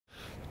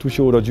Tu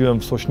się urodziłem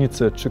w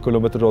Sośnicy, 3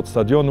 km od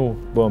stadionu.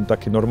 Byłem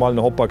taki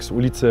normalny chłopak z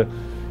ulicy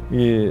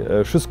i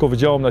wszystko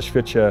widziałem na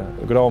świecie.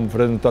 Grałem w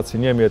reprezentacji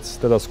Niemiec,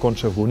 teraz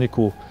kończę w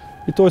Górniku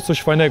i to jest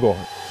coś fajnego.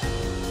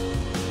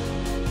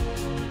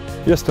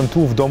 Jestem tu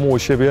w domu u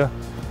siebie,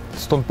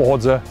 stąd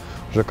pochodzę,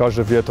 że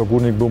każdy wie, to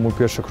Górnik był mój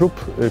pierwszy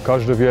klub.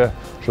 Każdy wie,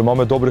 że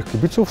mamy dobrych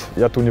kibiców.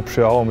 Ja tu nie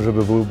przyjechałem,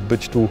 żeby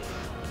być tu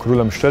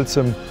królem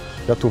strzelcem.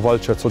 Ja tu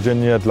walczę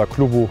codziennie dla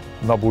klubu,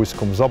 na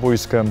boisku, za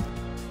boiskiem.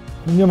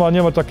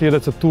 Nie ma takiej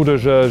receptury,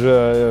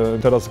 że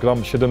teraz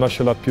gram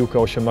 17 lat piłkę,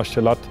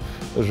 18 lat,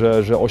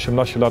 że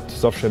 18 lat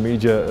zawsze mi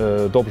idzie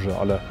dobrze,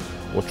 ale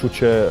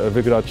uczucie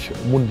wygrać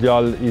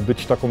mundial i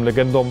być taką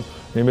legendą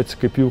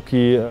niemieckiej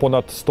piłki,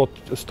 ponad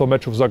 100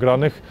 meczów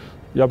zagranych,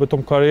 ja by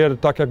tą karierę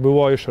tak jak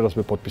była, jeszcze raz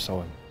by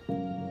podpisałem.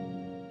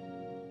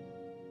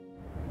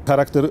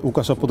 Charakter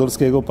Łukasza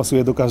Podolskiego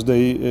pasuje do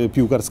każdej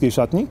piłkarskiej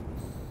szatni?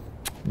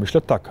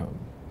 Myślę tak.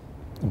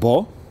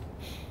 Bo?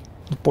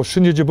 Po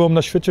wszędzie, gdzie byłem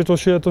na świecie,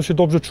 to się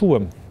dobrze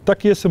czułem.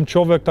 Taki jestem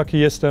człowiek,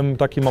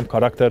 taki mam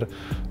charakter.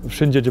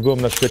 Wszędzie, gdzie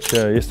byłem na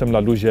świecie, jestem na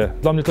luzie.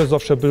 Dla mnie też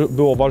zawsze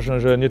było ważne,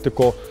 że nie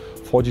tylko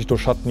wchodzić do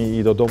szatni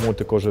i do domu,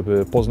 tylko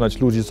żeby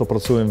poznać ludzi, co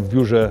pracują w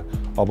biurze,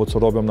 albo co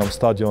robią nam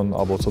stadion,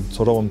 albo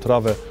co robią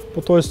trawę.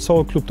 Bo to jest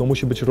cały klub, to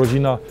musi być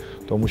rodzina,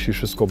 to musi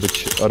wszystko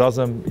być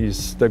razem i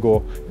z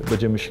tego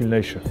będziemy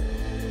silniejsi.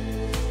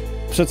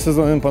 Przed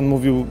sezonem pan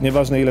mówił,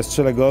 nieważne ile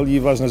strzelę goli,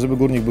 ważne, żeby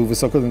Górnik był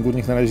wysoko, ten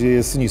Górnik na razie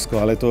jest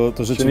nisko, ale to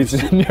rzeczywiście...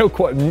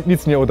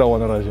 Nic nie udało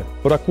na razie.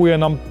 Brakuje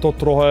nam to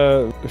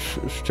trochę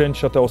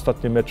szczęścia te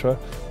ostatnie mecze,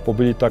 bo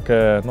byli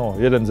takie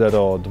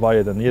 1-0,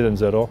 2-1,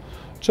 1-0.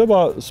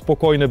 Trzeba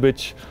spokojny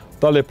być,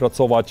 dalej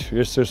pracować,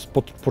 jeszcze jest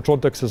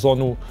początek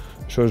sezonu,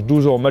 jeszcze jest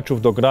dużo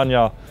meczów do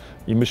grania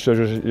i myślę,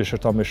 że jeszcze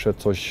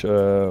coś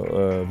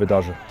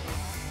wydarzy.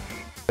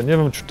 Nie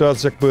wiem, czy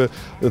teraz jakby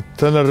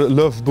trener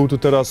Löw był tu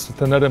teraz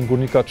trenerem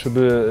Górnika, czy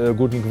by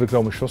Górnik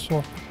wygrał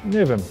mistrzostwo?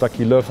 Nie wiem,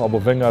 taki Löw albo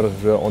Wenger,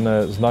 że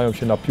one znają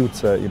się na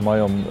piłce i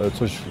mają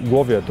coś w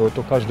głowie,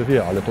 to każdy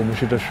wie, ale to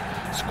musi też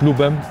z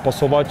klubem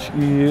pasować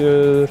i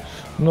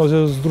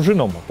z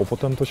drużyną, bo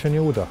potem to się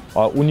nie uda.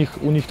 A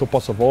u nich to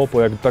pasowało,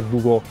 bo jak tak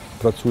długo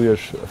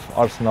pracujesz w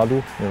Arsenalu,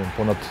 nie wiem,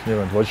 ponad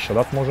 20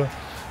 lat może,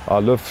 a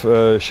Löw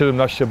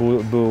 17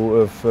 był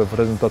w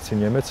reprezentacji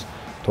Niemiec,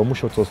 to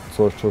musiał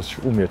coś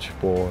umieć,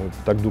 bo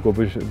tak długo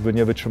by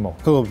nie wytrzymał.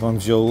 Kogo by pan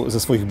wziął ze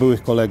swoich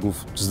byłych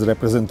kolegów, czy z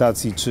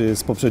reprezentacji, czy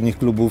z poprzednich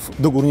klubów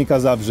do Górnika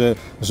Zabrze,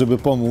 żeby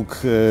pomógł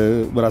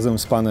razem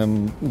z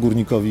panem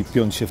Górnikowi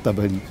piąć się w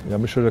tabeli? Ja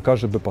myślę, że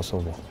każdy by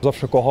pasował.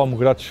 Zawsze kochałem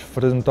grać w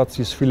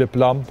reprezentacji z Filip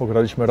Lam,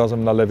 pograliśmy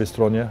razem na lewej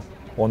stronie.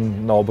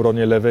 On na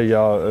obronie lewej,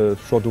 ja z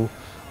przodu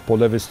po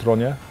lewej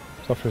stronie.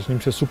 Zawsze z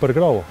nim się super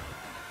grało.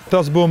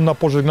 Teraz byłem na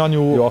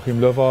pożegnaniu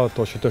Joachim Löwa,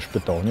 to się też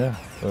pytał, nie?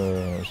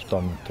 Że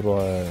tam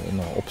trochę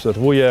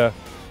obserwuję,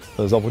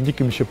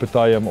 zawodniki mi się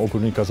pytają o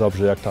Górnika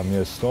Zabrze, jak tam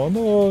jest.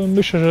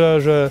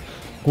 Myślę, że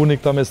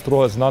Górnik tam jest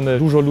trochę znany,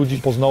 dużo ludzi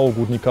poznało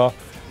Górnika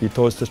i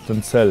to jest też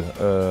ten cel,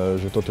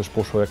 że to też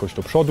poszło jakoś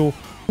do przodu.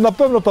 Na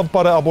pewno tam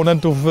parę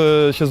abonentów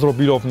się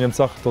zrobiło w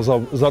Niemczech, to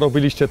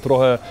zarobiliście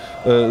trochę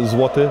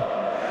złotych.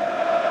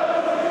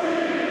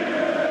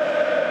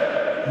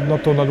 No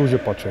to na ludzie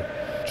patrzę.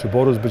 Czy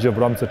Borys będzie w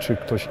bramce, czy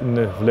ktoś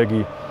inny w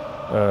Legii,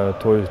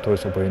 to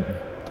jest obojętne.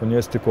 To nie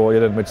jest tylko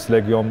jeden mecz z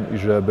Legią i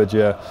że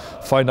będzie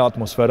fajna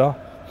atmosfera.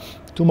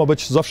 Tu ma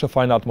być zawsze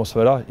fajna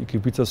atmosfera i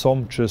kibice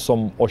są, czy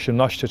są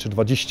 18, czy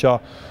 20,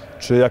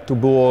 czy jak tu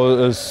było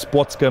z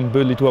Płockiem,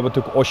 byli tu nawet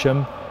tylko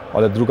 8,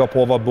 ale druga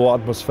połowa była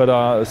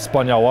atmosfera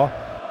wspaniała.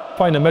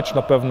 Fajny mecz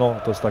na pewno,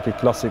 to jest taki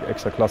klasyk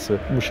Ekstraklasy.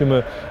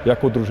 Musimy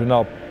jako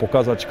drużyna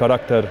pokazać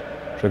charakter,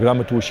 że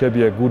gramy tu u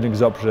siebie, Górnik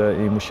Zabrze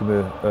i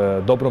musimy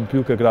dobrą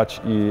piłkę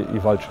grać i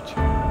walczyć.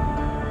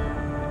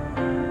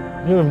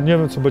 Nie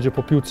wiem, co będzie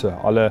po piłce,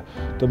 ale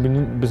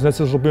ten biznes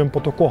zrobiłem,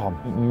 po to kocham.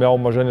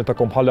 Miałem marzenie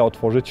taką halę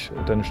otworzyć,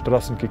 ten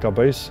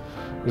Straßenkicker-Base,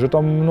 że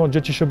tam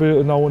dzieci się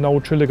by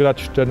nauczyli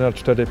grać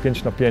 4x4,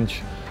 5x5.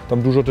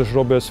 Tam dużo też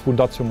robię z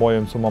fundacją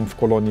moją, co mam w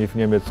kolonii w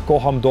Niemiec.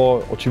 Kocham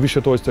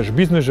oczywiście to jest też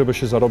biznes, żeby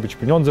się zarobić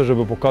pieniądze,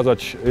 żeby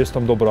pokazać, jest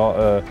tam dobra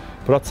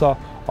praca,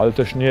 ale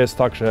też nie jest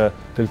tak, że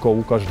tylko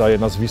Łukasz daje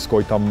nazwisko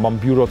i tam mam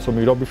biuro, co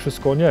mi robi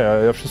wszystko. Nie,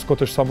 ja wszystko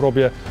też sam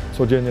robię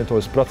codziennie, to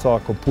jest praca,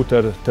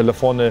 komputer,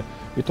 telefony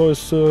i to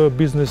jest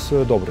biznes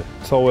dobry.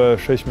 Całe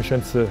 6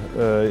 miesięcy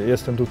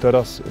jestem tu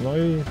teraz, no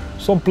i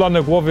są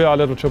plany w głowie,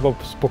 ale to trzeba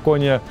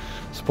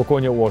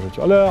spokojnie ułożyć,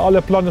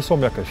 ale plany są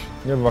jakieś.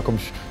 Nie wiem,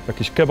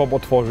 jakiś kebab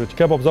otworzyć.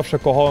 Kebab zawsze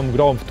kochałem,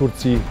 grałem w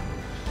Turcji.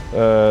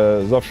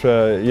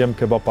 Zawsze jem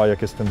kebaba,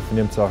 jak jestem w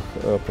Niemczech,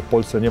 po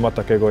Polsce nie ma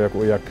takiego jak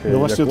No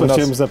właśnie jak u nas.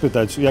 Chciałem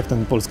zapytać, jak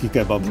ten polski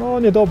kebab? No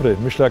niedobry.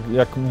 Myślę,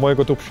 jak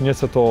mojego tu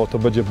przyniosę, to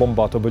będzie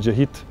bomba, to będzie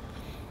hit.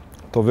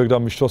 To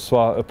wygram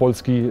mistrzostwa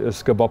Polski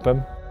z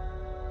kebabem.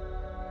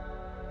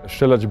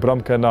 Strzelać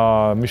bramkę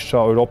na mistrza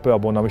Europy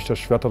albo na mistrza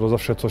świata to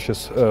zawsze coś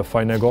jest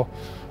fajnego.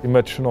 I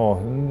mecz,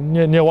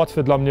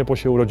 niełatwy dla mnie, bo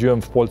się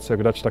urodziłem w Polsce,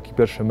 grać taki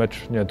pierwszy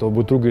mecz, nie, to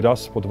był drugi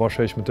raz, po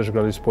 2-6 my też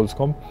grali z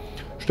Polską.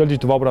 Strzelić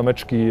 2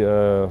 brameczki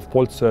w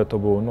Polsce to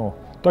było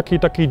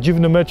Taki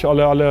dziwny mecz,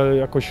 ale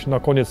jakoś na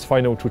koniec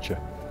fajne uczucie.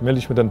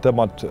 Mieliśmy ten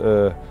temat,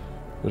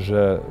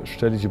 że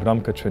strzelić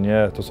bramkę czy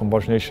nie, to są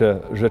ważniejsze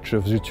rzeczy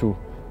w życiu.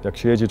 Jak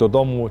się jedzie do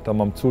domu, tam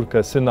mam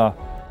córkę, syna.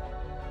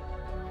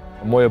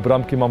 Moje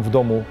bramki mam w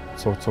domu,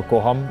 co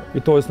kocham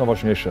i to jest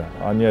najważniejsze,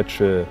 a nie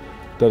czy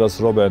teraz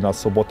robię na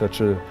sobotę,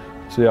 czy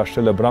ja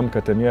strzelę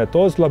bramkę, to nie. To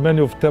jest dla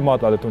mediów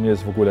temat, ale to nie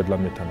jest w ogóle dla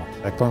mnie temat.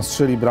 Jak pan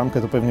strzeli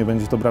bramkę, to pewnie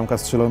będzie to bramka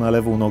strzelona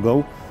lewą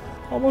nogą.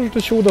 A może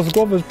to się uda z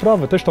głowy,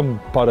 prawy. Też tam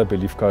parę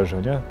byli w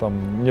karze, nie?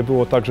 Tam nie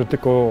było tak, że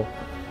tylko...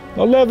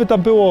 No lewy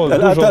tam było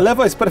dużo. Ta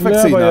lewa jest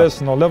perfekcyjna.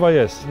 Lewa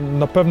jest.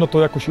 Na pewno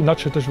to jakoś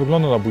inaczej też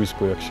wygląda na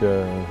boisku, jak się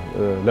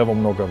lewą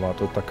nogę ma.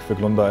 To tak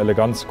wygląda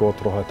elegancko,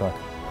 trochę tak.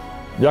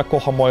 Ja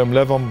kocham moją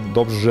lewą,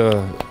 dobrze,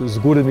 że z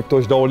góry mi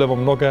ktoś dał lewą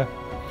nogę,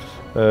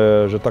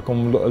 że taką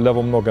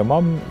lewą nogę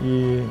mam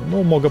i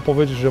no, mogę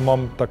powiedzieć, że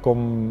mam taką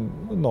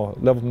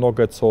lewą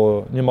nogę,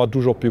 co nie ma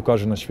dużo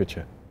piłkarzy na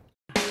świecie.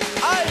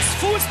 Als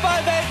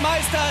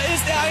Fußball-Weltmeister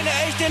ist eine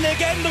echte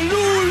Legende.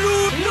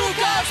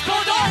 Lukas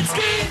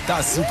Podolski!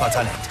 Das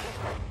Supertalent.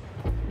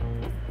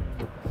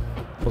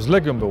 To z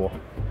Legią było.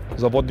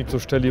 Zawodnik, co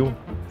szczelił,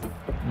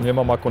 nie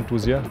ma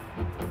kontuzję,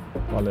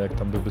 ale jak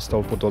tam by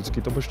stał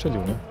Podolski, to by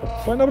szczelił, nie?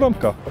 Fajna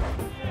bramka.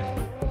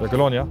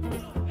 Jagiellonia.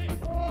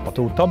 A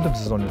to w tamtym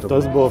sezonie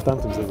to było w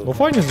tamtym sezonie. No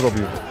fajnie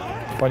zrobił.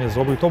 Fajnie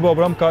zrobił. To była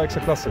bramka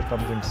Ekstraklasy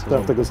w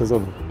tamtego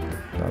sezonu.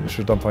 Ja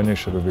myślę, że tam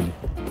fajniejsze by byli.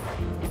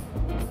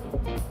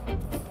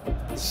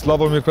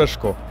 Sławomir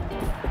Peszko.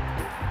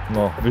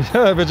 No,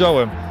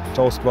 wiedziałem.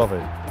 Czał z prawej.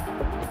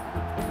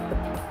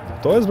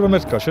 To jest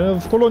brameczka.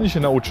 W Kolonii się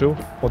nauczył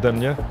ode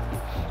mnie.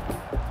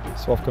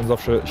 Sławkiem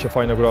zawsze się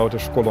fajnie grało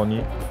też w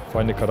Kolonii.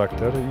 Fajny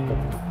charakter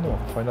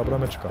i fajna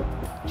brameczka.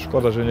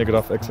 Szkoda, że nie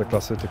gra w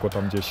Ekstraklasy, tylko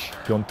tam gdzieś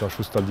 5.,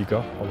 6.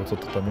 liga, albo co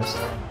to tam jest.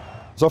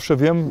 Zawsze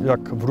wiem,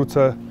 jak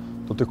wrócę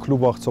do tych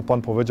klubach, co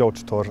pan powiedział,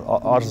 czy to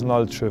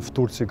Arsenal, czy w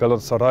Turcji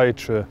Galatasaray,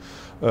 czy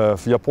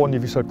w Japonii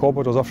Wisła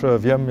Kobe, to zawsze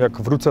wiem,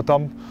 jak wrócę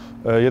tam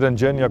jeden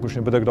dzień, jak już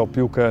nie będę grał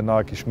piłkę na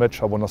jakiś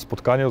mecz albo na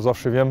spotkanie, to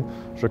zawsze wiem,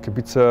 że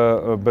kibice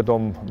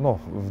będą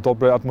w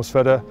dobrej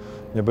atmosferze,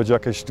 nie będzie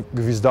jakieś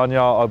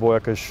gwizdania albo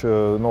jakieś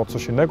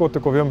coś innego,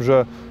 tylko wiem,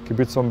 że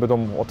kibicom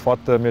będą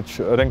otwarte mieć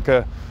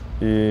rękę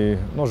i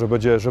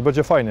że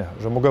będzie fajnie,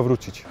 że mogę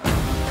wrócić.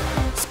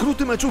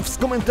 Skróty meczów z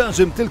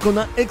komentarzem tylko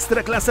na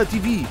Ekstraklasa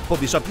TV.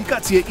 Pobierz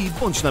aplikację i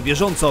bądź na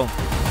bieżąco.